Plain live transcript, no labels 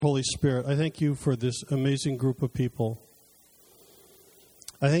Holy Spirit, I thank you for this amazing group of people.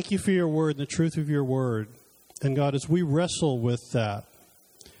 I thank you for your word and the truth of your word. And God, as we wrestle with that,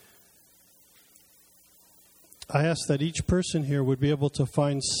 I ask that each person here would be able to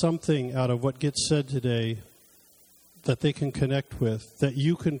find something out of what gets said today that they can connect with, that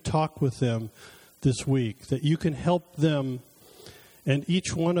you can talk with them this week, that you can help them and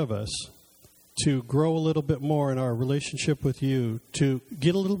each one of us to grow a little bit more in our relationship with you, to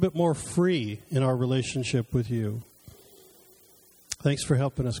get a little bit more free in our relationship with you. Thanks for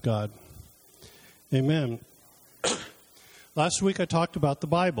helping us, God. Amen. Last week I talked about the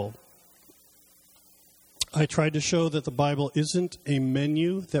Bible. I tried to show that the Bible isn't a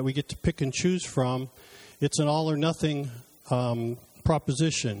menu that we get to pick and choose from. It's an all or nothing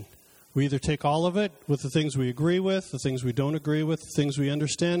proposition. We either take all of it with the things we agree with, the things we don't agree with, the things we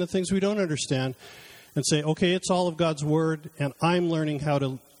understand, the things we don't understand, and say, okay, it's all of God's Word, and I'm learning how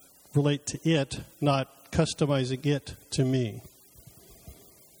to relate to it, not customizing it to me.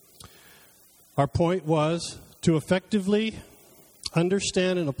 Our point was to effectively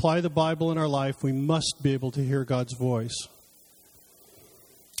understand and apply the Bible in our life, we must be able to hear God's voice.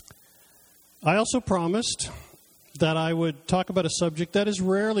 I also promised that I would talk about a subject that is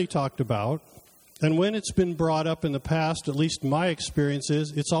rarely talked about, and when it's been brought up in the past, at least my experience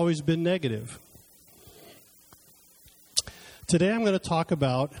is, it's always been negative. Today I'm going to talk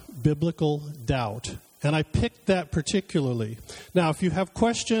about biblical doubt, and I picked that particularly. Now, if you have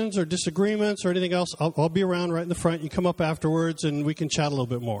questions or disagreements or anything else, I'll be around right in the front. You come up afterwards, and we can chat a little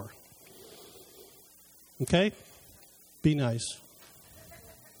bit more. Okay? Be nice.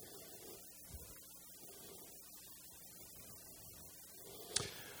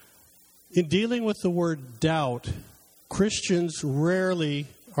 In dealing with the word doubt, Christians rarely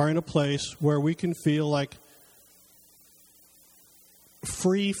are in a place where we can feel like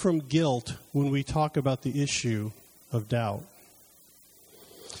free from guilt when we talk about the issue of doubt.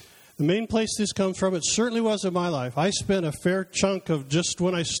 The main place this comes from, it certainly was in my life. I spent a fair chunk of just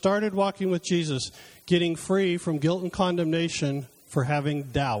when I started walking with Jesus, getting free from guilt and condemnation for having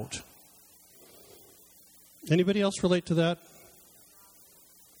doubt. Anybody else relate to that?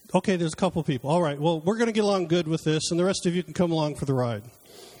 Okay, there's a couple people. All right, well, we're going to get along good with this, and the rest of you can come along for the ride.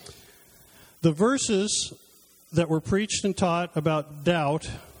 The verses that were preached and taught about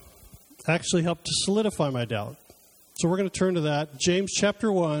doubt actually helped to solidify my doubt. So we're going to turn to that. James chapter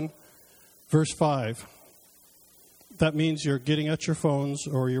 1, verse 5. That means you're getting out your phones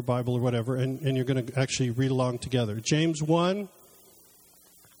or your Bible or whatever, and you're going to actually read along together. James 1,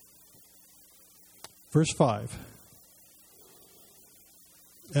 verse 5.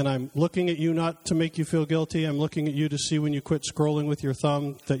 And I'm looking at you not to make you feel guilty. I'm looking at you to see when you quit scrolling with your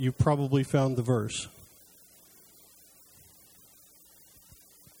thumb that you probably found the verse.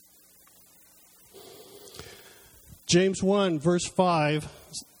 James 1, verse 5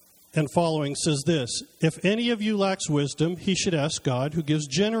 and following says this: If any of you lacks wisdom, he should ask God, who gives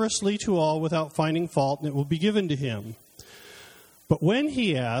generously to all without finding fault, and it will be given to him. But when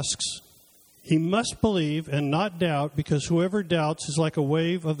he asks, he must believe and not doubt, because whoever doubts is like a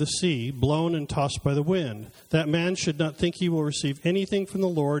wave of the sea, blown and tossed by the wind. That man should not think he will receive anything from the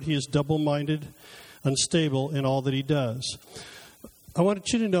Lord. He is double-minded, unstable in all that he does. I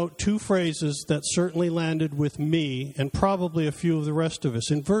want you to note two phrases that certainly landed with me and probably a few of the rest of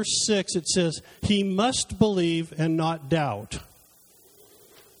us. In verse 6, it says, he must believe and not doubt.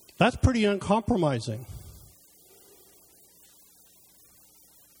 That's pretty uncompromising.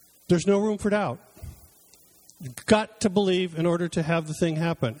 There's no room for doubt. You've got to believe in order to have the thing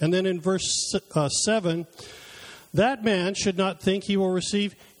happen. And then in verse 7, that man should not think he will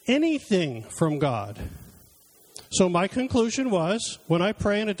receive anything from God. So my conclusion was, when I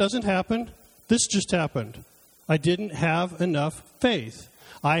pray and it doesn't happen, this just happened. I didn't have enough faith.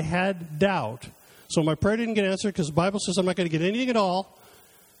 I had doubt. So my prayer didn't get answered because the Bible says I'm not going to get anything at all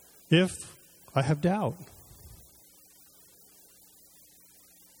if I have doubt.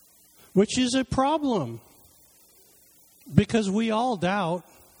 Which is a problem, because we all doubt.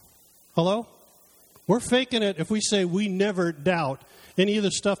 Hello? We're faking it if we say we never doubt any of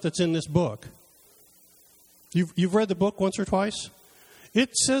the stuff that's in this book. You've read the book once or twice?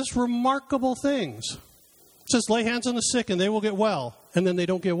 It says remarkable things. It says lay hands on the sick and they will get well, and then they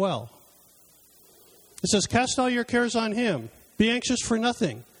don't get well. It says cast all your cares on him. Be anxious for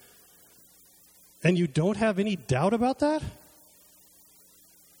nothing. And you don't have any doubt about that?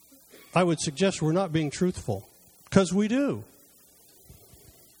 I would suggest we're not being truthful, because we do.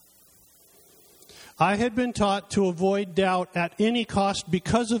 I had been taught to avoid doubt at any cost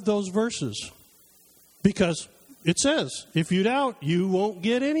because of those verses. Because It says, if you doubt, you won't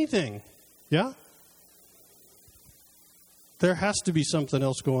get anything. Yeah? There has to be something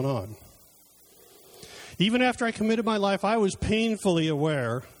else going on. Even after I committed my life, I was painfully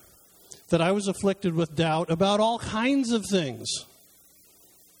aware that I was afflicted with doubt about all kinds of things.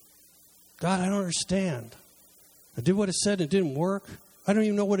 God, I don't understand. I did what it said and it didn't work. I don't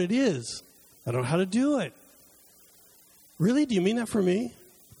even know what it is. I don't know how to do it. Really? Do you mean that for me?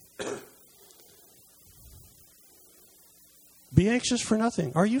 Be anxious for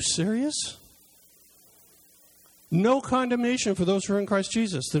nothing. Are you serious? No condemnation for those who are in Christ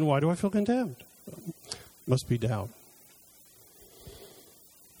Jesus. Then why do I feel condemned? Must be doubt.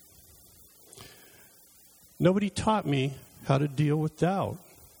 Nobody taught me how to deal with doubt.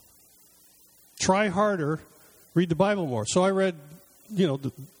 Try harder, read the Bible more. So I read,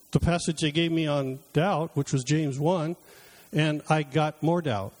 the passage they gave me on doubt, which was James 1, and I got more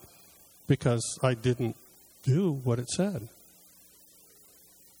doubt because I didn't do what it said.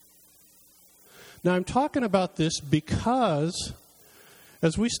 Now, I'm talking about this because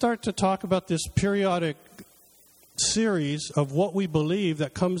as we start to talk about this periodic series of what we believe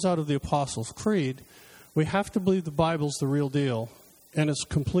that comes out of the Apostles' Creed, we have to believe the Bible's the real deal, and it's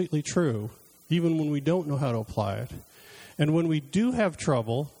completely true, even when we don't know how to apply it. And when we do have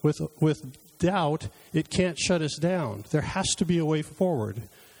trouble with doubt, it can't shut us down. There has to be a way forward.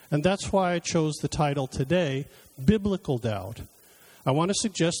 And that's why I chose the title today, Biblical Doubt. I want to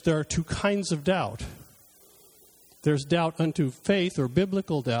suggest there are two kinds of doubt. There's doubt unto faith or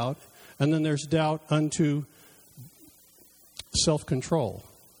biblical doubt, and then there's doubt unto self-control.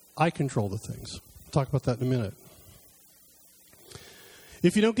 I control the things. We'll talk about that in a minute.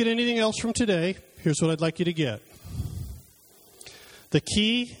 If you don't get anything else from today, here's what I'd like you to get. The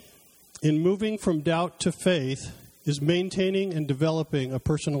key in moving from doubt to faith is maintaining and developing a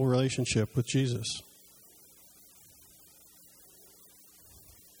personal relationship with Jesus.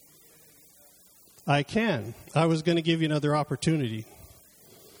 I can. I was going to give you another opportunity.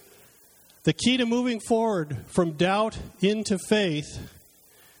 The key to moving forward from doubt into faith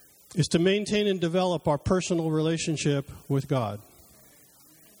is to maintain and develop our personal relationship with God.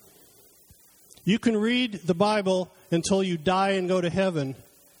 You can read the Bible until you die and go to heaven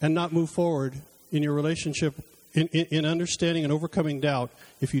and not move forward in your relationship, in understanding and overcoming doubt,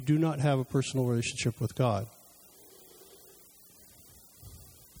 if you do not have a personal relationship with God.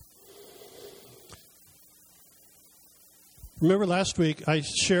 Remember last week I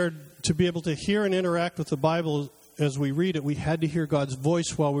shared to be able to hear and interact with the Bible as we read it, we had to hear God's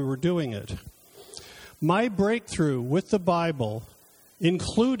voice while we were doing it. My breakthrough with the Bible,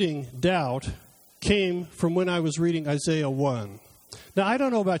 including doubt, came from when I was reading Isaiah 1. Now, I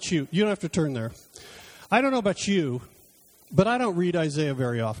don't know about you. You don't have to turn there. I don't know about you, but I don't read Isaiah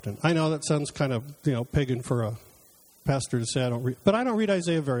very often. I know that sounds kind of, pagan for a pastor to say I don't read. But I don't read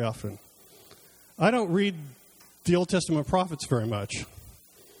Isaiah very often. I don't read the Old Testament prophets very much.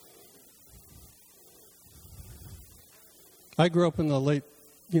 I grew up in the late,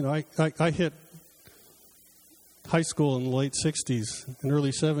 I hit high school in the late 60s and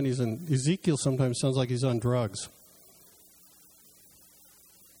early 70s, and Ezekiel sometimes sounds like he's on drugs.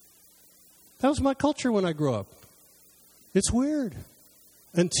 That was my culture when I grew up. It's weird.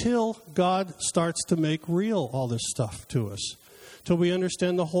 Until God starts to make real all this stuff to us. Till we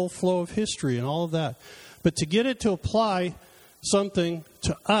understand the whole flow of history and all of that. But to get it to apply something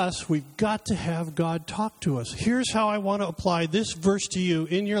to us, we've got to have God talk to us. Here's how I want to apply this verse to you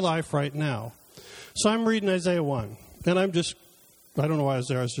in your life right now. So I'm reading Isaiah 1. And I don't know why I was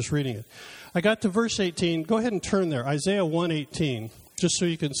there. I was just reading it. I got to verse 18. Go ahead and turn there. Isaiah 1:18. Just so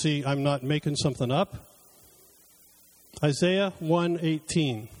you can see I'm not making something up. Isaiah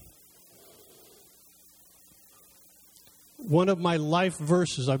 1:18. One of my life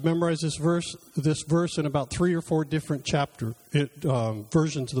verses. I've memorized this verse in about 3 or 4 different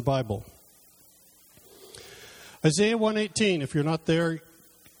versions of the Bible. Isaiah 1:18. If you're not there,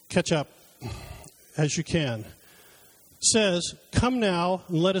 catch up as you can. Says, "Come now,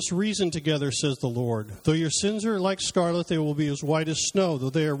 and let us reason together, says the Lord. Though your sins are like scarlet, they will be as white as snow. Though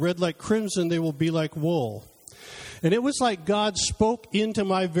they are red like crimson, they will be like wool." And it was like God spoke into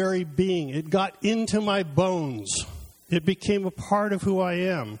my very being. It got into my bones. It became a part of who I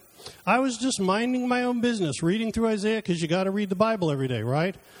am. I was just minding my own business, reading through Isaiah, because you got to read the Bible every day,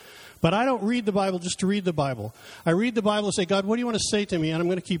 right? But I don't read the Bible just to read the Bible. I read the Bible and say, God, what do you want to say to me? And I'm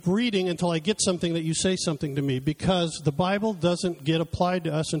going to keep reading until I get something that you say something to me, because the Bible doesn't get applied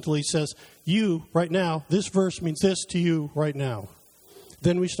to us until he says, you, right now, this verse means this to you right now.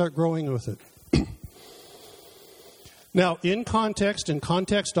 Then we start growing with it. Now, in context, and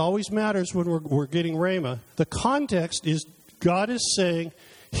context always matters when we're getting rhema, the context is God is saying,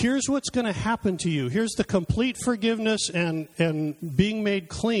 here's what's going to happen to you. Here's the complete forgiveness and being made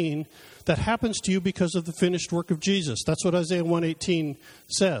clean that happens to you because of the finished work of Jesus. That's what Isaiah 1:18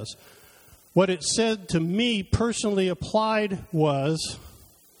 says. What it said to me personally applied was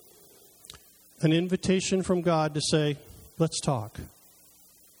an invitation from God to say, let's talk.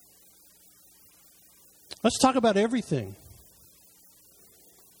 Let's talk about everything.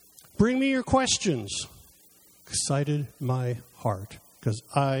 Bring me your questions. Excited my heart, because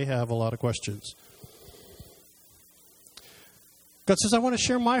I have a lot of questions. God says, I want to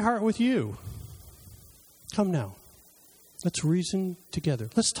share my heart with you. Come now. Let's reason together.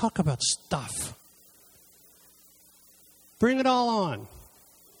 Let's talk about stuff. Bring it all on.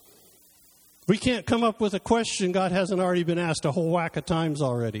 We can't come up with a question God hasn't already been asked a whole whack of times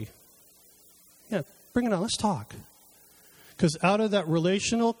already. Yeah, bring it on. Let's talk. Because out of that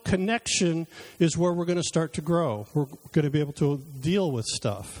relational connection is where we're going to start to grow. We're going to be able to deal with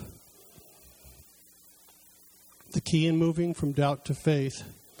stuff. The key in moving from doubt to faith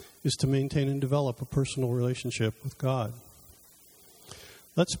is to maintain and develop a personal relationship with God.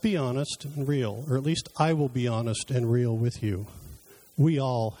 Let's be honest and real, or at least I will be honest and real with you. We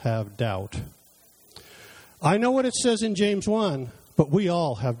all have doubt. I know what it says in James 1, but we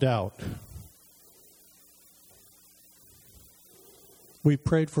all have doubt. We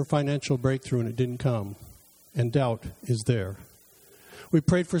prayed for financial breakthrough and it didn't come, and doubt is there. We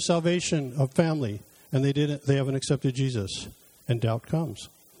prayed for salvation of family and they haven't accepted Jesus, and doubt comes.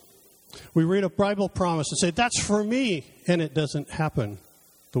 We read a Bible promise and say, that's for me, and it doesn't happen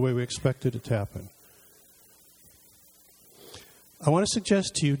the way we expected it to happen. I want to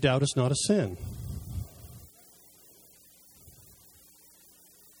suggest to you, doubt is not a sin.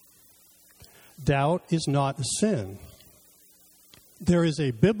 Doubt is not a sin. There is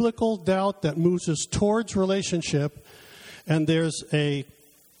a biblical doubt that moves us towards relationship, and there's a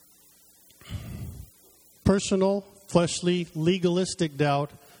personal, fleshly, legalistic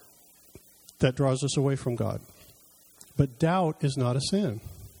doubt that draws us away from God. But doubt is not a sin.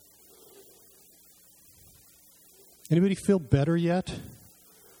 Anybody feel better yet?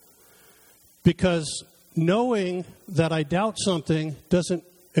 Because knowing that I doubt something doesn't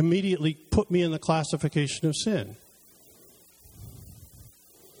immediately put me in the classification of sin.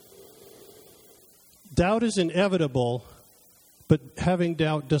 Doubt is inevitable, but having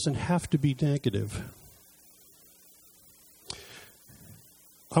doubt doesn't have to be negative.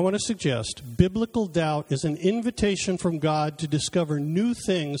 I want to suggest biblical doubt is an invitation from God to discover new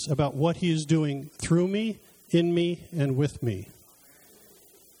things about what He is doing through me, in me, and with me.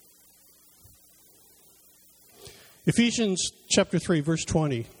 Ephesians chapter 3, verse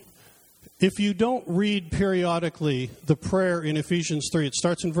 20. If you don't read periodically the prayer in Ephesians 3, it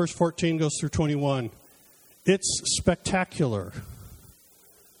starts in verse 14, goes through 21. It's spectacular.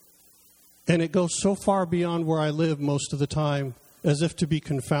 And it goes so far beyond where I live most of the time as if to be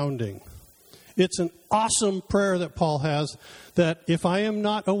confounding. It's an awesome prayer that Paul has that if I am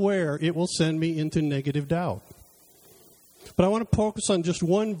not aware, it will send me into negative doubt. But I want to focus on just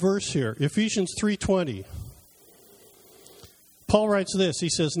one verse here, Ephesians 3:20. Paul writes this, he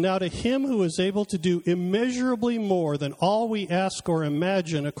says, "Now to Him who is able to do immeasurably more than all we ask or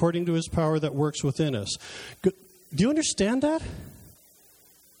imagine according to His power that works within us." Do you understand that?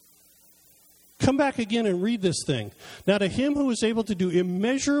 Come back again and read this thing. "Now to Him who is able to do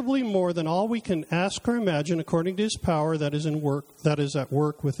immeasurably more than all we can ask or imagine according to His power that is at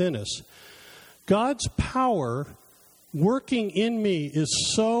work within us." God's power working in me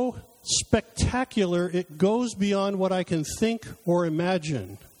is so spectacular, it goes beyond what I can think or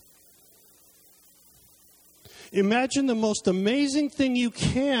imagine. Imagine the most amazing thing you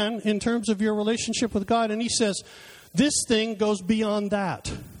can in terms of your relationship with God, and He says, this thing goes beyond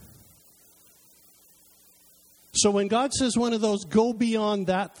that. So when God says one of those go beyond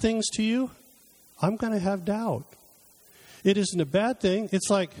that things to you, I'm going to have doubt. It isn't a bad thing.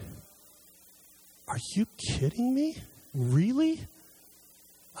 It's like, are you kidding me? Really?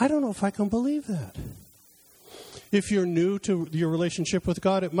 I don't know if I can believe that. If you're new to your relationship with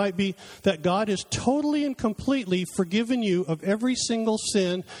God, it might be that God has totally and completely forgiven you of every single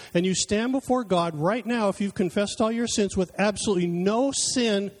sin, and you stand before God right now, if you've confessed all your sins, with absolutely no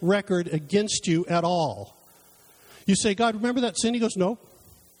sin record against you at all. You say, "God, remember that sin?" He goes, "No."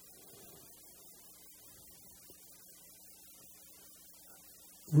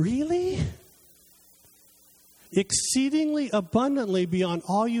 Really? Exceedingly abundantly beyond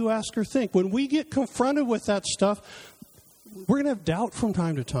all you ask or think. When we get confronted with that stuff, we're going to have doubt from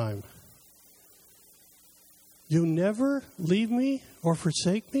time to time. You never leave me or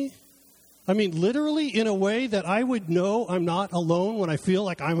forsake me? I mean, literally in a way that I would know I'm not alone when I feel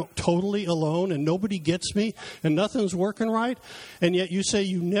like I'm totally alone and nobody gets me and nothing's working right. And yet you say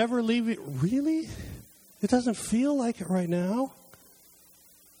you never leave me. Really? It doesn't feel like it right now.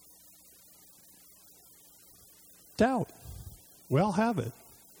 Doubt. Well, have it.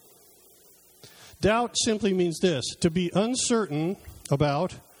 Doubt simply means this: to be uncertain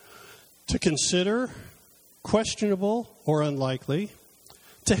about, to consider questionable or unlikely,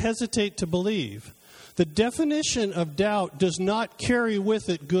 to hesitate to believe. The definition of doubt does not carry with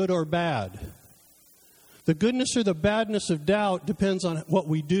it good or bad. The goodness or the badness of doubt depends on what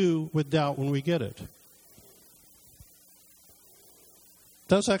we do with doubt when we get it.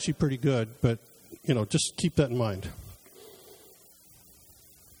 That's actually pretty good, but, just keep that in mind.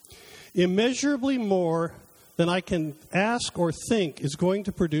 Immeasurably more than I can ask or think is going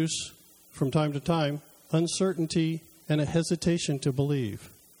to produce, from time to time, uncertainty and a hesitation to believe.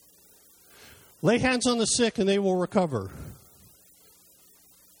 Lay hands on the sick and they will recover.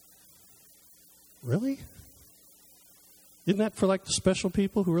 Really? Isn't that for like the special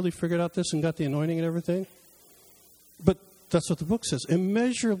people who really figured out this and got the anointing and everything? But that's what the book says.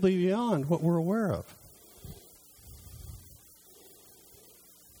 Immeasurably beyond what we're aware of.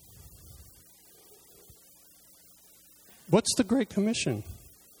 What's the Great Commission?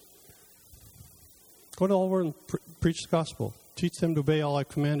 Go to all the world and preach the gospel. Teach them to obey all I've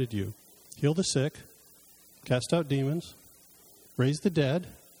commanded you. Heal the sick. Cast out demons. Raise the dead.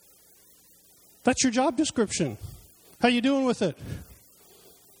 That's your job description. How you doing with it?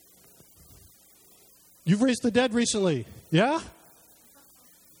 You've raised the dead recently. Yeah?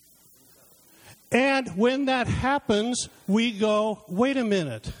 And when that happens, we go, wait a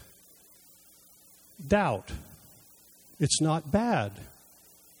minute. Doubt. It's not bad.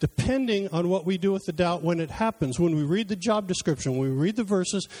 Depending on what we do with the doubt when it happens. When we read the job description, when we read the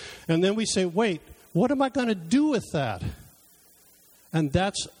verses, and then we say, wait, what am I going to do with that? And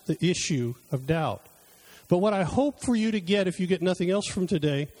that's the issue of doubt. But what I hope for you to get, if you get nothing else from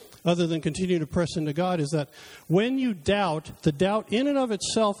today, other than continue to press into God, is that when you doubt, the doubt in and of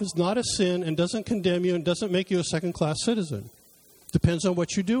itself is not a sin and doesn't condemn you and doesn't make you a second-class citizen. Depends on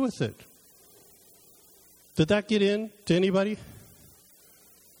what you do with it. Did that get in to anybody?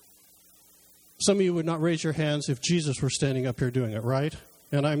 Some of you would not raise your hands if Jesus were standing up here doing it, right?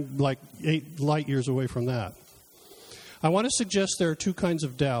 And I'm like 8 light years away from that. I want to suggest there are 2 kinds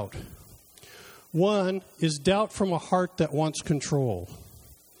of doubt. One is doubt from a heart that wants control.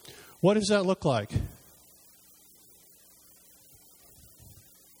 What does that look like?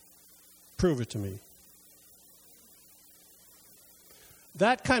 Prove it to me.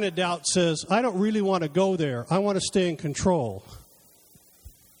 That kind of doubt says, I don't really want to go there. I want to stay in control.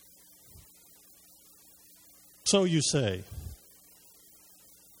 So you say.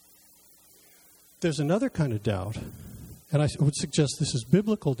 There's another kind of doubt, and I would suggest this is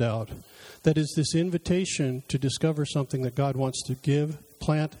biblical doubt, that is this invitation to discover something that God wants to give,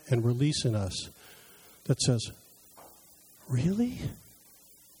 plant, and release in us that says, really?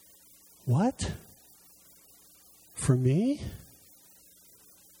 What? For me?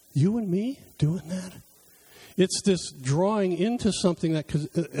 You and me doing that? It's this drawing into something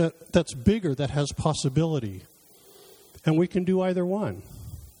that's bigger, that has possibility. And we can do either one.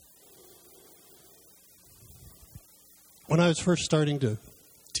 When I was first starting to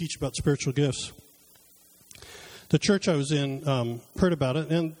teach about spiritual gifts, the church I was in heard about it,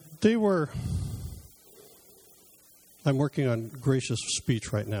 and they were... I'm working on gracious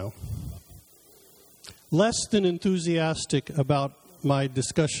speech right now. Less than enthusiastic about my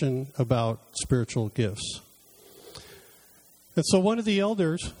discussion about spiritual gifts. And so one of the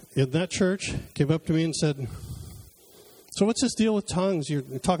elders in that church came up to me and said, so what's this deal with tongues? You're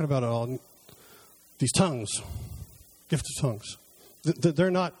talking about it all. These tongues, gift of tongues.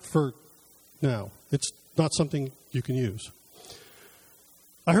 They're not for now. It's not something you can use.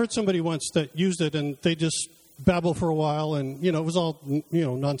 I heard somebody once that used it and they just babbled for a while and, it was all,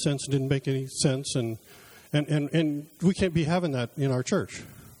 nonsense and didn't make any sense and we can't be having that in our church.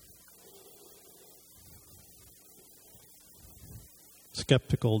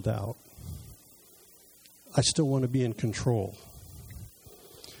 Skeptical doubt. I still want to be in control.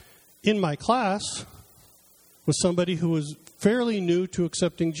 In my class was somebody who was fairly new to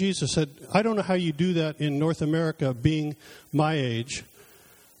accepting Jesus. Said, I don't know how you do that in North America, being my age,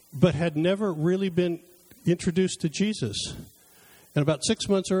 but had never really been introduced to Jesus. And about 6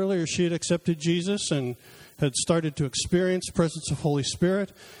 months earlier, she had accepted Jesus and had started to experience the presence of Holy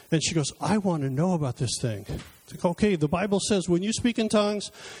Spirit. And she goes, I want to know about this thing. It's like, okay, the Bible says when you speak in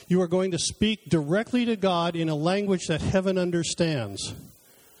tongues, you are going to speak directly to God in a language that heaven understands.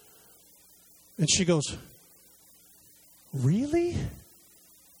 And she goes, really?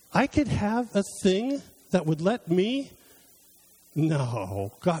 I could have a thing that would let me?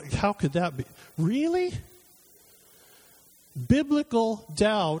 No. God, how could that be? Really? Biblical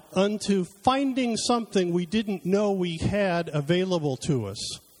doubt unto finding something we didn't know we had available to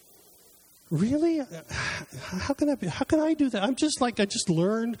us. Really? How can I do that? I just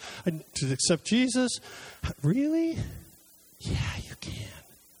learned to accept Jesus. Really? Yeah, you can.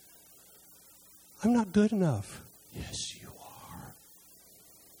 I'm not good enough. Yes, you are.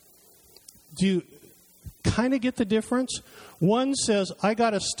 Do you kind of get the difference? One says, I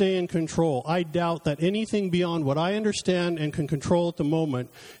got to stay in control. I doubt that anything beyond what I understand and can control at the moment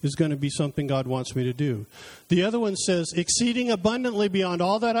is going to be something God wants me to do. The other one says, exceeding abundantly beyond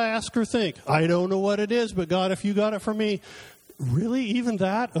all that I ask or think. I don't know what it is, but God, if you got it for me, really, even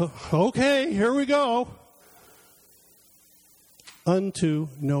that? Okay, here we go. Unto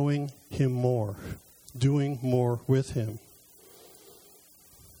knowing Him more, doing more with Him.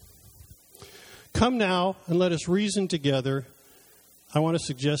 Come now and let us reason together. I want to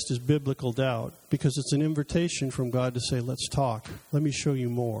suggest is biblical doubt, because it's an invitation from God to say, let's talk. Let me show you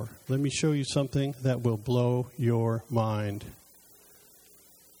more. Let me show you something that will blow your mind.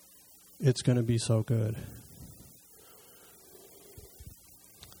 It's going to be so good.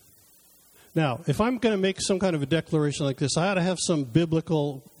 Now, if I'm going to make some kind of a declaration like this, I ought to have some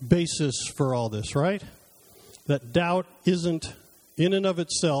biblical basis for all this, right? That doubt isn't in and of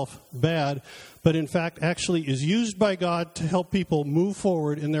itself bad, but in fact actually is used by God to help people move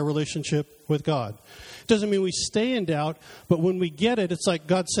forward in their relationship with God. It doesn't mean we stay in doubt, but when we get it, it's like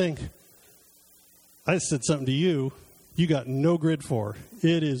God saying, I said something to you got no grid for.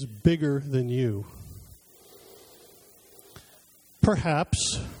 It is bigger than you.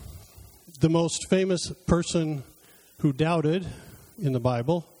 Perhaps the most famous person who doubted in the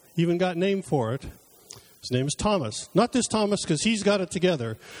Bible even got named for it. His name is Thomas. Not this Thomas, because he's got it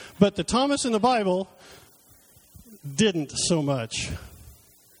together. But the Thomas in the Bible didn't so much.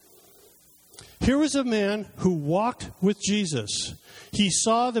 Here was a man who walked with Jesus. He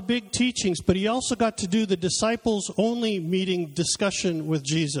saw the big teachings, but he also got to do the disciples-only meeting discussion with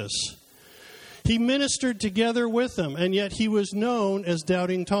Jesus. He ministered together with them, and yet he was known as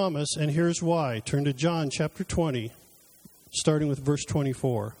Doubting Thomas, and here's why. Turn to John chapter 20, starting with verse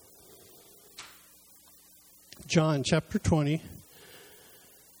 24. John chapter 20,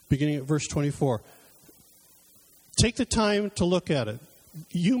 beginning at verse 24. Take the time to look at it.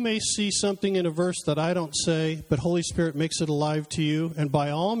 You may see something in a verse that I don't say, but Holy Spirit makes it alive to you. And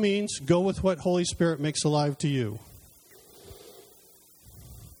by all means, go with what Holy Spirit makes alive to you.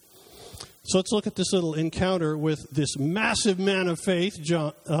 So let's look at this little encounter with this massive man of faith,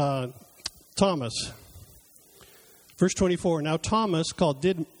 Thomas. Verse 24, now Thomas, called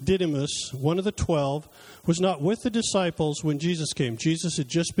Didymus, one of the 12, was not with the disciples when Jesus came. Jesus had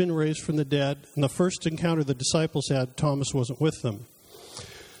just been raised from the dead, and the first encounter the disciples had, Thomas wasn't with them.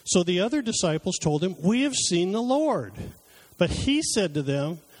 So the other disciples told him, we have seen the Lord. But he said to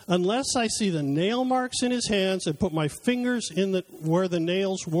them, unless I see the nail marks in his hands and put my fingers in where the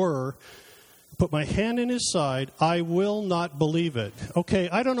nails were, put my hand in his side, I will not believe it. Okay,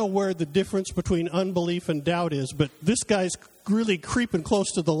 I don't know where the difference between unbelief and doubt is, but this guy's really creeping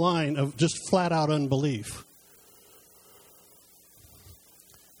close to the line of just flat-out unbelief.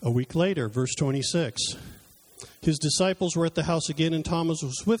 A week later, verse 26, his disciples were at the house again, and Thomas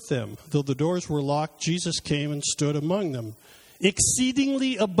was with them. Though the doors were locked, Jesus came and stood among them,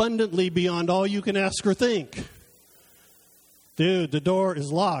 exceedingly abundantly beyond all you can ask or think. Dude, the door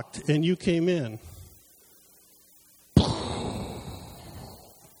is locked, and you came in.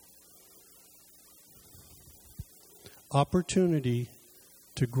 Opportunity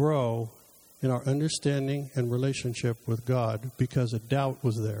to grow in our understanding and relationship with God because a doubt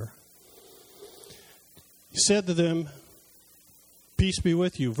was there. He said to them, peace be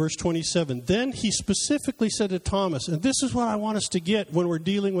with you. Verse 27. Then he specifically said to Thomas, and this is what I want us to get when we're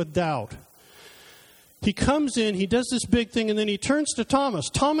dealing with doubt. He comes in, he does this big thing, and then he turns to Thomas.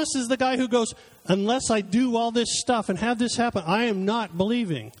 Thomas is the guy who goes, unless I do all this stuff and have this happen, I am not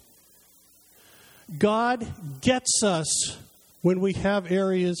believing. God gets us when we have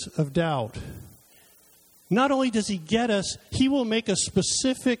areas of doubt. Not only does He get us, He will make a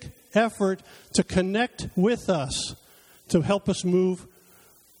specific effort to connect with us to help us move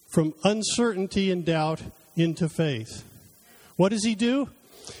from uncertainty and doubt into faith. What does He do?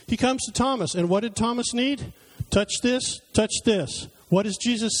 He comes to Thomas, and what did Thomas need? Touch this, touch this. What does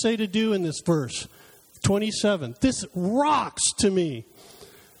Jesus say to do in this verse? 27. This rocks to me.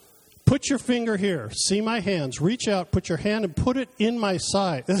 Put your finger here. See my hands. Reach out, put your hand, and put it in my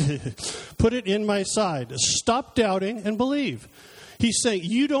side. Put it in my side. Stop doubting and believe. He's saying,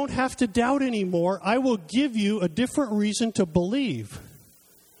 you don't have to doubt anymore. I will give you a different reason to believe.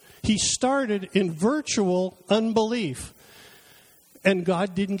 He started in virtual unbelief, and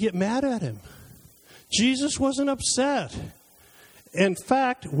God didn't get mad at him. Jesus wasn't upset. In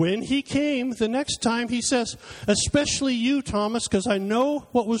fact, when he came the next time, he says, especially you, Thomas, because I know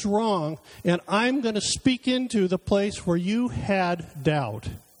what was wrong, and I'm going to speak into the place where you had doubt.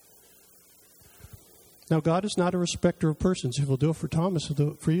 Now, God is not a respecter of persons. If he'll do it for Thomas, he'll do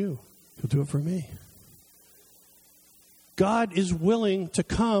it for you. He'll do it for me. God is willing to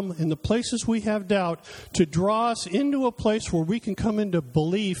come in the places we have doubt to draw us into a place where we can come into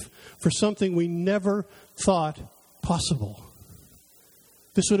belief for something we never thought possible.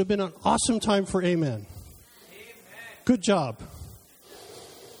 This would have been an awesome time for amen. Good job.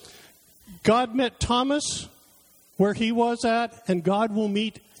 God met Thomas where he was at, and God will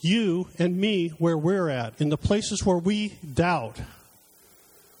meet you and me where we're at, in the places where we doubt.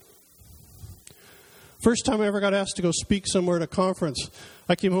 First time I ever got asked to go speak somewhere at a conference,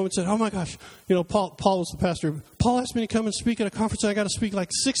 I came home and said, oh my gosh, Paul was the pastor. Paul asked me to come and speak at a conference, and I got to speak like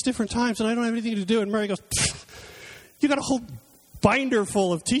 6 different times, and I don't have anything to do. And Mary goes, you got a whole binder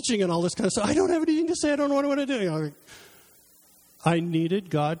full of teaching and all this kind of stuff. I don't have anything to say. I don't know what I want to do. I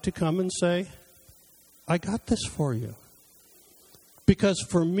needed God to come and say, I got this for you. Because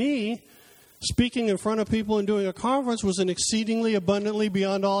for me, speaking in front of people and doing a conference was an exceedingly abundantly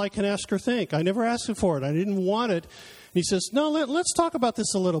beyond all I can ask or think. I never asked for it. I didn't want it. And he says, no, let's talk about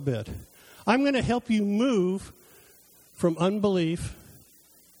this a little bit. I'm going to help you move from unbelief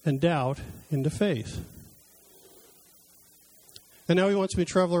and doubt into faith. And now he wants me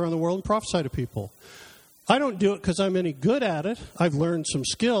to travel around the world and prophesy to people. I don't do it because I'm any good at it. I've learned some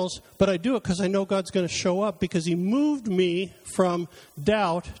skills, but I do it because I know God's going to show up, because he moved me from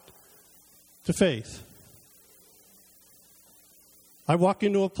doubt to faith. I walk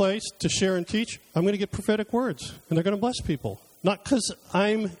into a place to share and teach, I'm going to get prophetic words, and they're going to bless people. Not because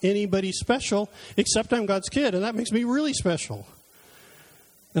I'm anybody special, except I'm God's kid, and that makes me really special.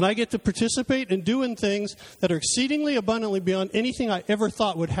 And I get to participate in doing things that are exceedingly abundantly beyond anything I ever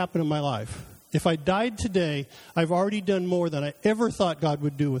thought would happen in my life. If I died today, I've already done more than I ever thought God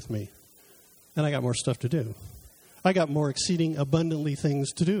would do with me. And I got more stuff to do. I got more exceeding abundantly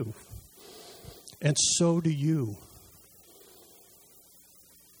things to do. And so do you.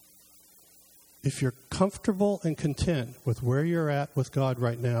 If you're comfortable and content with where you're at with God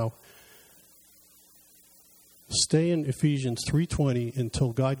right now, stay in Ephesians 3:20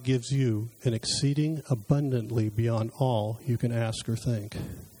 until God gives you an exceeding abundantly beyond all you can ask or think.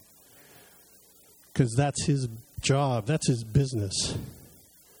 Because that's his job. That's his business.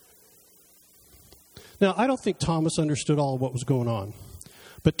 Now, I don't think Thomas understood all of what was going on.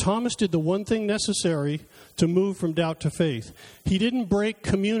 But Thomas did the one thing necessary to move from doubt to faith. He didn't break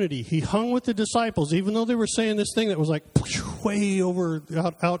community. He hung with the disciples, even though they were saying this thing that was like way over,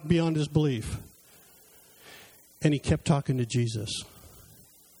 out beyond his belief. And he kept talking to Jesus.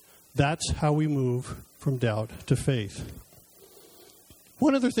 That's how we move from doubt to faith.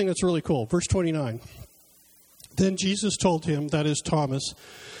 One other thing that's really cool, verse 29. Then Jesus told him, that is Thomas,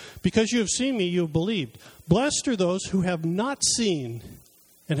 because you have seen me, you have believed. Blessed are those who have not seen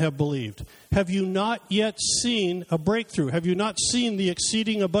and have believed. Have you not yet seen a breakthrough? Have you not seen the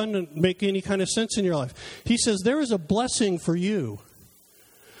exceeding abundant make any kind of sense in your life? He says there is a blessing for you.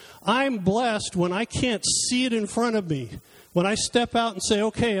 I'm blessed when I can't see it in front of me. When I step out and say,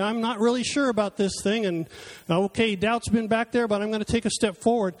 okay, I'm not really sure about this thing, and okay, doubt's been back there, but I'm going to take a step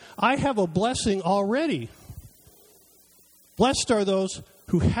forward. I have a blessing already. Blessed are those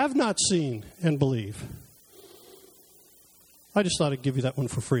who have not seen and believe. I just thought I'd give you that one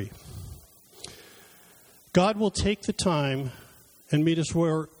for free. God will take the time and meet us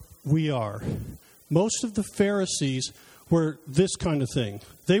where we are. Most of the Pharisees were this kind of thing.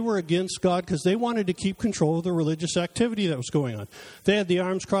 They were against God because they wanted to keep control of the religious activity that was going on. They had the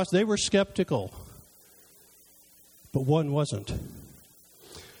arms crossed. They were skeptical. But one wasn't.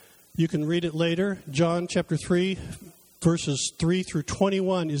 You can read it later. John chapter 3, verses 3 through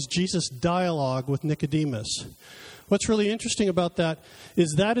 21 is Jesus' dialogue with Nicodemus. What's really interesting about that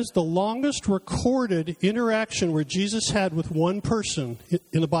is the longest recorded interaction where Jesus had with one person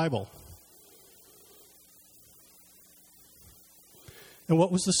in the Bible. And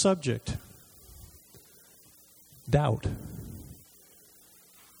what was the subject? Doubt.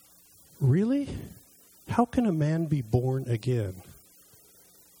 really? How can a man be born again?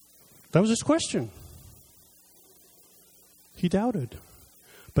 That was his question. He doubted.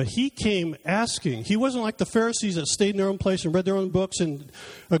 But he came asking. He wasn't like the Pharisees that stayed in their own place and read their own books and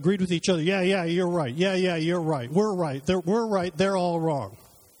agreed with each other. Yeah, you're right. Yeah, you're right. We're right. We're right. They're all wrong.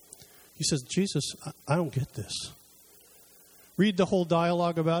 He says, Jesus, I don't get this. Read the whole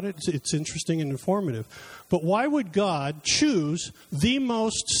dialogue about it. It's interesting and informative. But why would God choose the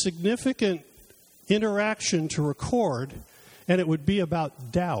most significant interaction to record, and it would be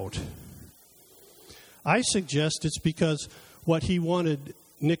about doubt? I suggest it's because what he wanted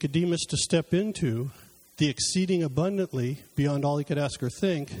Nicodemus to step into, the exceeding abundantly beyond all he could ask or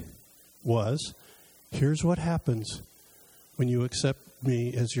think, was, here's what happens when you accept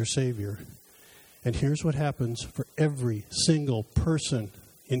me as your Savior. And here's what happens for every single person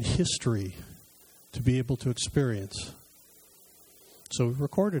in history to be able to experience. So we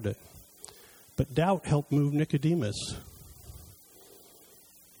recorded it. But doubt helped move Nicodemus.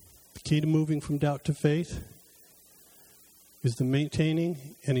 The key to moving from doubt to faith is the maintaining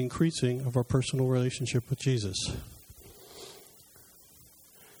and increasing of our personal relationship with Jesus.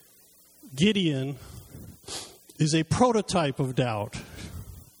 Gideon is a prototype of doubt.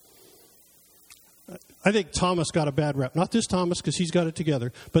 I think Thomas got a bad rap. Not this Thomas, because he's got it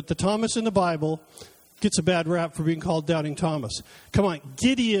together. But the Thomas in the Bible gets a bad rap for being called Doubting Thomas. Come on,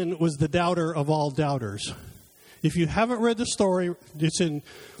 Gideon was the doubter of all doubters. If you haven't read the story, it's in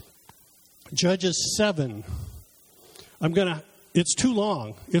Judges 7. It's too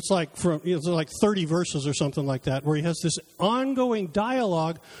long. It's like 30 verses or something like that, where he has this ongoing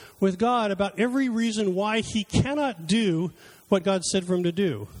dialogue with God about every reason why he cannot do what God said for him to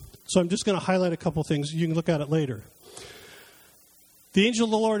do. So I'm just going to highlight a couple things. You can look at it later. The angel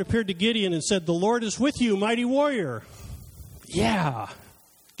of the Lord appeared to Gideon and said, "The Lord is with you, mighty warrior." Yeah.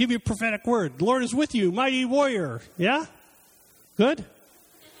 Give you a prophetic word. The Lord is with you, mighty warrior. Yeah? Good?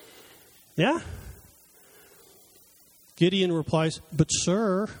 Yeah? Gideon replies, "But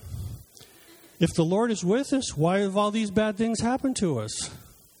sir, if the Lord is with us, why have all these bad things happened to us?"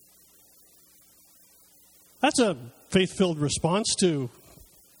 That's a faith-filled response to,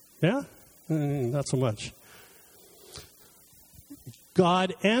 yeah? Not so much.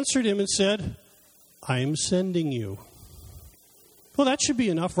 God answered him and said, "I am sending you." Well, that should be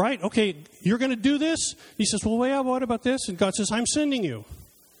enough, right? Okay, you're going to do this? He says, "Well, yeah, what about this?" And God says, "I'm sending you."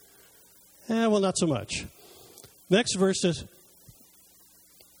 Well, not so much. Next verse says,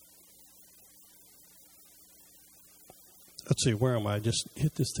 let's see, where am I? I just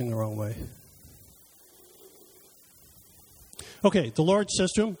hit this thing the wrong way. Okay, the Lord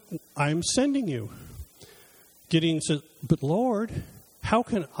says to him, "I'm sending you." Gideon says, "But Lord, how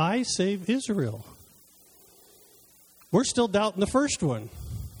can I save Israel?" We're still doubting the first one.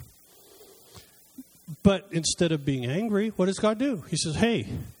 But instead of being angry, what does God do? He says, "Hey,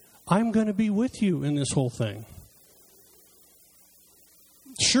 I'm going to be with you in this whole thing."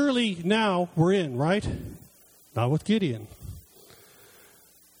 Surely now we're in, right? Not with Gideon.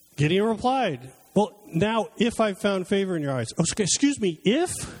 Gideon replied, "Well, now if I've found favor in your eyes." Oh, excuse me,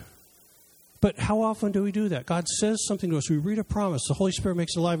 if? But how often do we do that? God says something to us. We read a promise. The Holy Spirit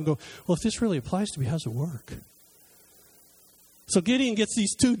makes it alive and go, well, if this really applies to me, how does it work? So Gideon gets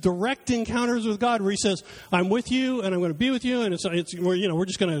these two direct encounters with God where he says, "I'm with you and I'm going to be with you, and we're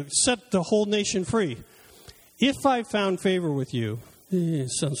just going to set the whole nation free. If I found favor with you,"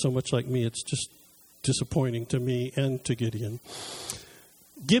 it sounds so much like me, it's just disappointing to me and to Gideon.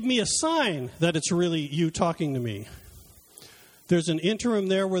 "Give me a sign that it's really you talking to me." There's an interim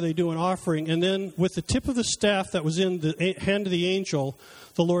there where they do an offering, and then with the tip of the staff that was in the hand of the angel,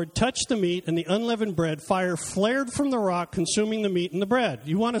 the Lord touched the meat and the unleavened bread. Fire flared from the rock, consuming the meat and the bread.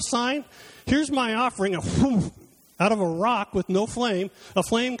 You want a sign? Here's my offering. Out of a rock with no flame, a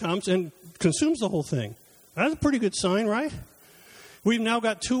flame comes and consumes the whole thing. That's a pretty good sign, right? We've now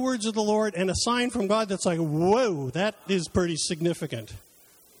got two words of the Lord and a sign from God that's like, whoa, that is pretty significant.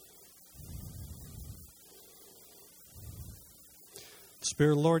 The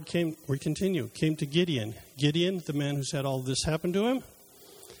Spirit of the Lord came to Gideon. Gideon, the man who's had all this happen to him,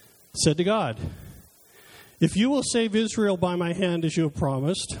 said to God, "If you will save Israel by my hand as you have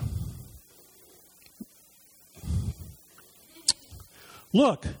promised,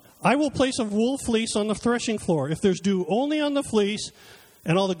 look, I will place a wool fleece on the threshing floor. If there's dew only on the fleece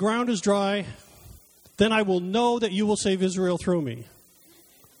and all the ground is dry, then I will know that you will save Israel through me."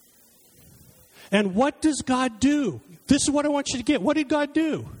 And what does God do? This is what I want you to get. What did God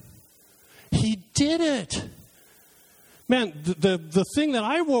do? He did it. Man, the thing that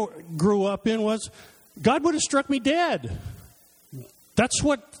I grew up in was God would have struck me dead. That's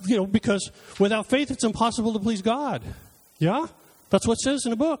what, because without faith it's impossible to please God. Yeah? That's what it says in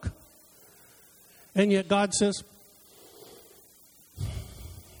the book. And yet God says,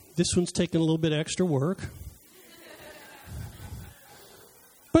 this one's taking a little bit extra work.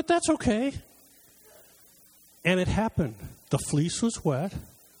 But that's okay. And it happened. The fleece was wet.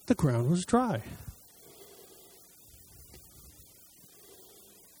 The ground was dry.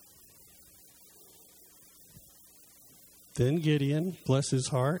 Then Gideon, bless his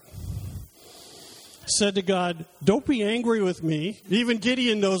heart, said to God, don't be angry with me. Even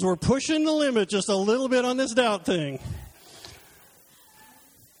Gideon knows we're pushing the limit just a little bit on this doubt thing.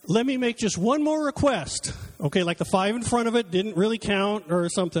 Let me make just one more request. Okay, like the 5 in front of it didn't really count or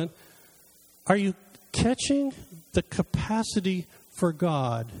something. Are you catching the capacity for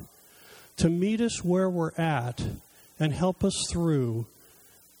God to meet us where we're at and help us through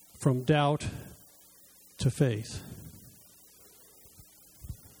from doubt to faith?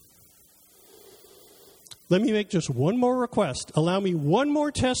 Let me make just one more request. Allow me one more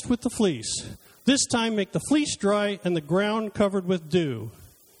test with the fleece. This time make the fleece dry and the ground covered with dew.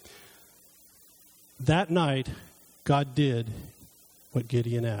 That night, God did what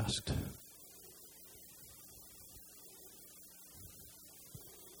Gideon asked.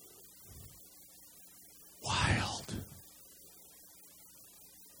 Wild.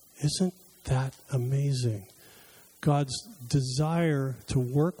 Isn't that amazing? God's desire to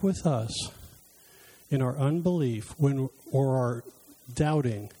work with us in our unbelief or our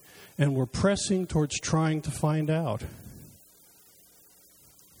doubting, and we're pressing towards trying to find out.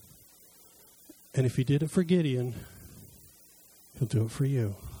 And if he did it for Gideon, he'll do it for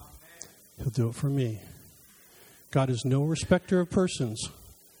you. He'll do it for me. God is no respecter of persons.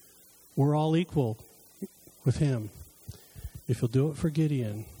 We're all equal with him. If he'll do it for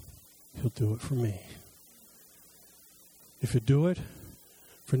Gideon, he'll do it for me. If he'll do it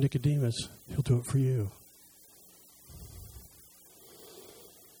for Nicodemus, he'll do it for you.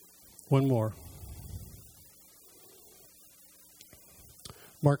 One more.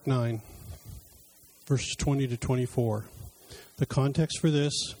 Mark 9, verses 20 to 24. The context for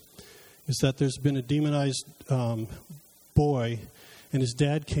this is that there's been a demonized boy, and his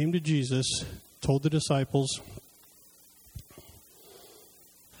dad came to Jesus, told the disciples,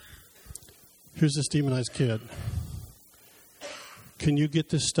 here's this demonized kid. Can you get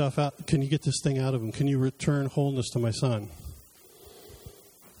this stuff out? Can you get this thing out of him? Can you return wholeness to my son?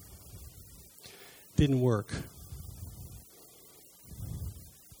 Didn't work.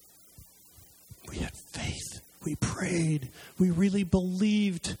 We had faith. We prayed. We really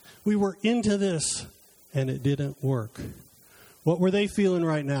believed. We were into this. And it didn't work. What were they feeling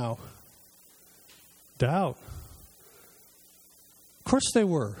right now? Doubt. Of course they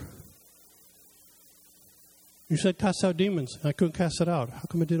were. You said cast out demons. I couldn't cast it out. How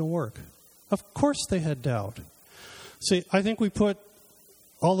come it didn't work? Of course they had doubt. See, I think we put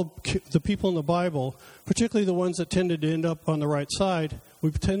all the people in the Bible, particularly the ones that tended to end up on the right side, we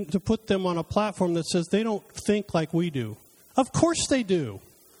tend to put them on a platform that says they don't think like we do. Of course they do.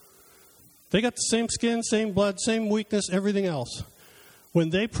 They got the same skin, same blood, same weakness, everything else.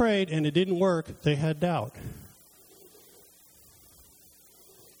 When they prayed and it didn't work, they had doubt.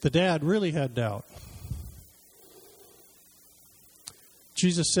 The dad really had doubt.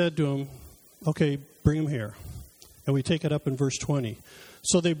 Jesus said to him, okay, bring him here. And we take it up in verse 20.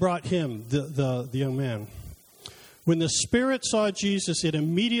 So they brought him, the young man. When the spirit saw Jesus, it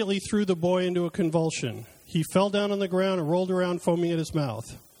immediately threw the boy into a convulsion. He fell down on the ground and rolled around foaming at his mouth.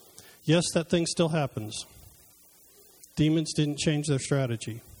 Yes, that thing still happens. Demons didn't change their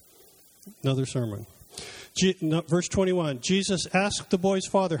strategy. Another sermon. Verse 21. Jesus asked the boy's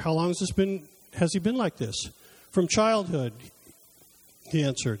father, how long has he been like this? From childhood, he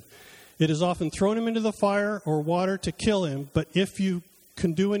answered. It has often thrown him into the fire or water to kill him, but if you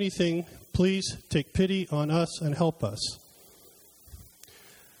can do anything, please take pity on us and help us.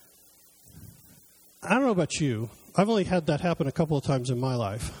 I don't know about you. I've only had that happen a couple of times in my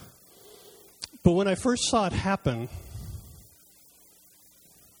life. But when I first saw it happen,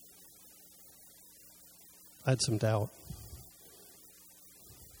 I had some doubt.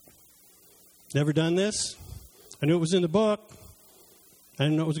 Never done this. I knew it was in the book. I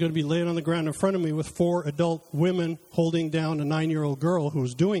didn't know it was going to be laying on the ground in front of me with 4 adult women holding down a 9-year-old girl who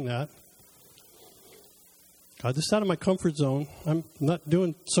was doing that. God, this is out of my comfort zone. I'm not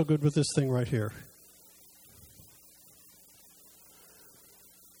doing so good with this thing right here.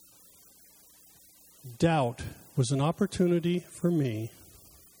 Doubt was an opportunity for me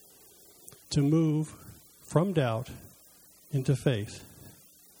to move from doubt into faith.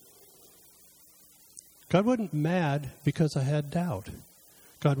 God wasn't mad because I had doubt.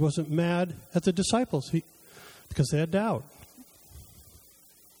 God wasn't mad at the disciples because they had doubt.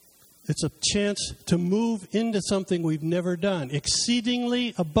 It's a chance to move into something we've never done,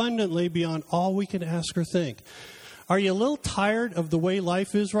 exceedingly abundantly beyond all we can ask or think. Are you a little tired of the way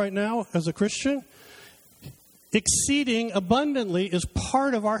life is right now as a Christian? Exceeding abundantly is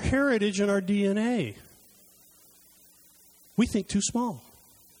part of our heritage and our DNA. We think too small.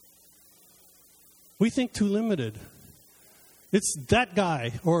 We think too limited. It's that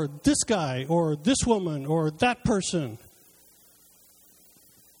guy or this woman or that person.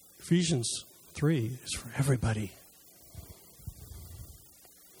 Ephesians 3 is for everybody.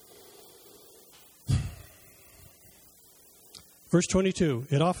 Verse 22,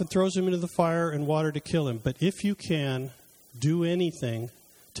 it often throws him into the fire and water to kill him. But if you can do anything,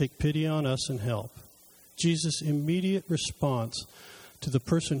 take pity on us and help. Jesus' immediate response to the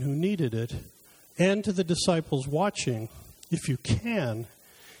person who needed it and to the disciples watching, if you can,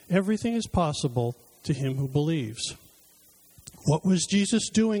 everything is possible to him who believes. What was Jesus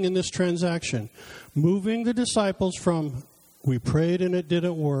doing in this transaction? Moving the disciples from, we prayed and it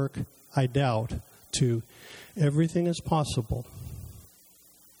didn't work, I doubt, to everything is possible.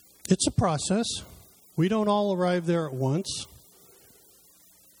 It's a process. We don't all arrive there at once.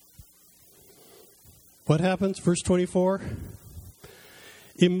 What happens? Verse 24.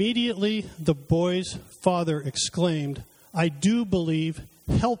 Immediately the boy's father exclaimed, I do believe,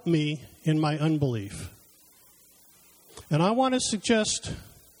 help me in my unbelief. And I want to suggest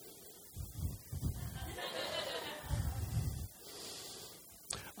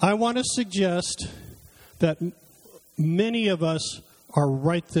that many of us are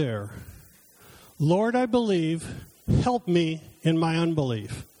right there. Lord, I believe, help me in my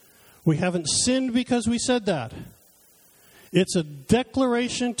unbelief. We haven't sinned because we said that. It's a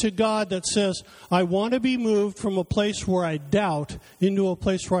declaration to God that says, I want to be moved from a place where I doubt into a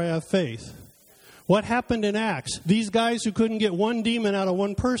place where I have faith. What happened in Acts? These guys who couldn't get one demon out of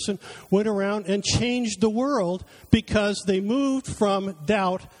one person went around and changed the world because they moved from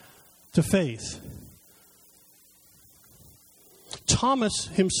doubt to faith. Thomas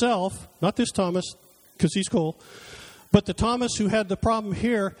himself, not this Thomas, because he's cool, but the Thomas who had the problem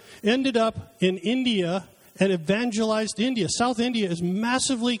here ended up in India and evangelized India. South India is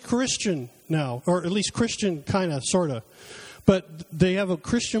massively Christian now, or at least Christian kind of, sort of. But they have a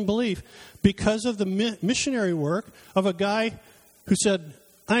Christian belief because of the missionary work of a guy who said,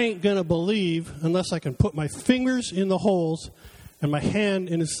 I ain't going to believe unless I can put my fingers in the holes and my hand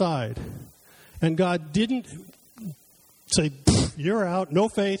in his side. And God didn't say, you're out, no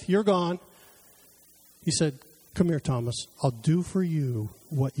faith, you're gone. He said, come here, Thomas, I'll do for you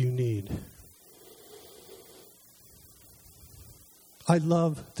what you need. I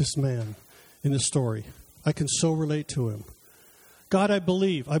love this man in this story. I can so relate to him. God, I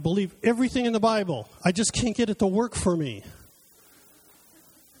believe everything in the Bible. I just can't get it to work for me.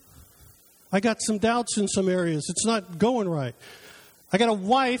 I got some doubts in some areas. It's not going right. I got a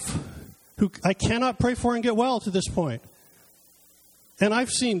wife who I cannot pray for and get well to this point. And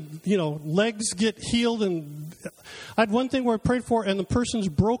I've seen, legs get healed. And I had one thing where I prayed for, and the person's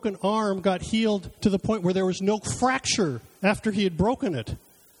broken arm got healed to the point where there was no fracture after he had broken it.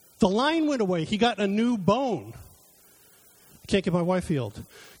 The line went away. He got a new bone. I can't get my wife healed.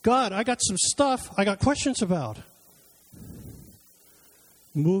 God, I got some stuff I got questions about.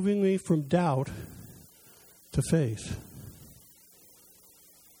 Moving me from doubt to faith.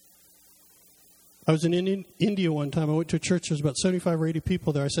 I was in India one time. I went to a church. There was about 75 or 80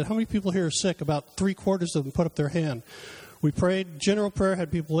 people there. I said, how many people here are sick? About 3/4 of them put up their hand. We prayed, general prayer,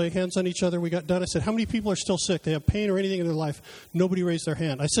 had people lay hands on each other. We got done. I said, how many people are still sick? They have pain or anything in their life. Nobody raised their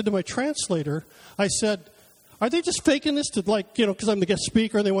hand. I said to my translator, I said, are they just faking this to because I'm the guest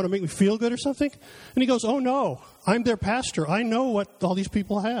speaker and they want to make me feel good or something? And he goes, oh no, I'm their pastor. I know what all these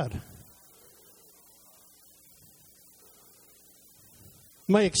people had.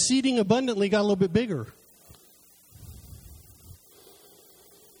 My exceeding abundantly got a little bit bigger.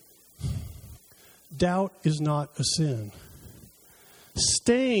 Doubt is not a sin.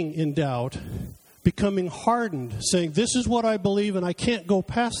 Staying in doubt, becoming hardened, saying, this is what I believe and I can't go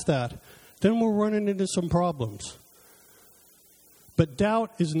past that, then we're running into some problems. But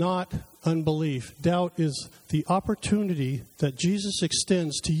doubt is not unbelief. Doubt is the opportunity that Jesus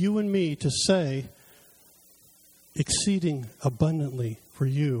extends to you and me to say, exceeding abundantly for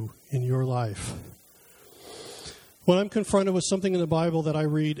you in your life. When I'm confronted with something in the Bible that I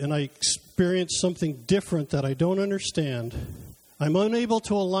read and I experience something different that I don't understand, I'm unable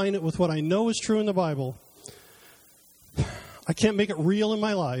to align it with what I know is true in the Bible. I can't make it real in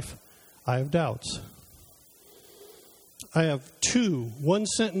my life. I have doubts. I have 2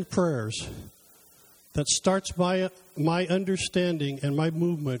 one-sentence prayers that starts my understanding and my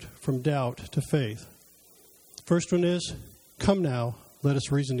movement from doubt to faith. First one is, come now, let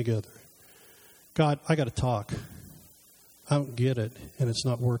us reason together. God, I got to talk. I don't get it, and it's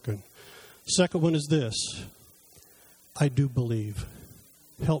not working. Second one is this, I do believe.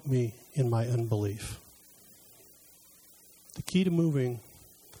 Help me in my unbelief. The key to moving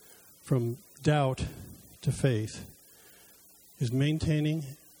from doubt to faith is maintaining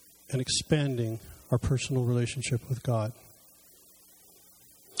and expanding our personal relationship with God.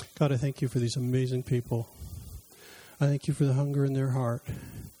 God, I thank you for these amazing people. I thank you for the hunger in their heart.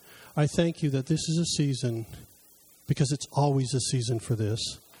 I thank you that this is a season, because it's always a season for this.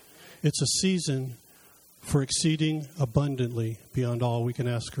 It's a season for exceeding abundantly beyond all we can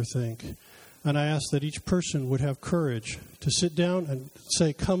ask or think. And I ask that each person would have courage to sit down and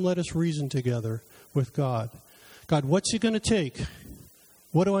say, come, let us reason together with God. God, what's it going to take?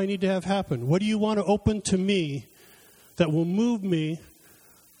 What do I need to have happen? What do you want to open to me that will move me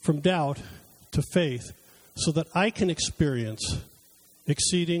from doubt to faith so that I can experience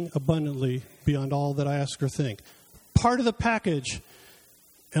exceeding abundantly beyond all that I ask or think? Part of the package,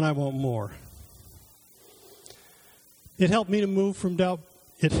 and I want more. It helped me to move from doubt.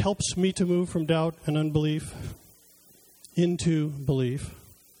 It helps me to move from doubt and unbelief into belief.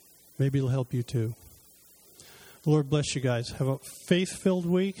 Maybe it'll help you too. The Lord bless you guys. Have a faith-filled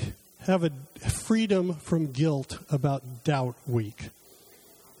week. Have a freedom from guilt about doubt week.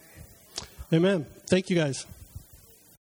 Amen. Thank you guys.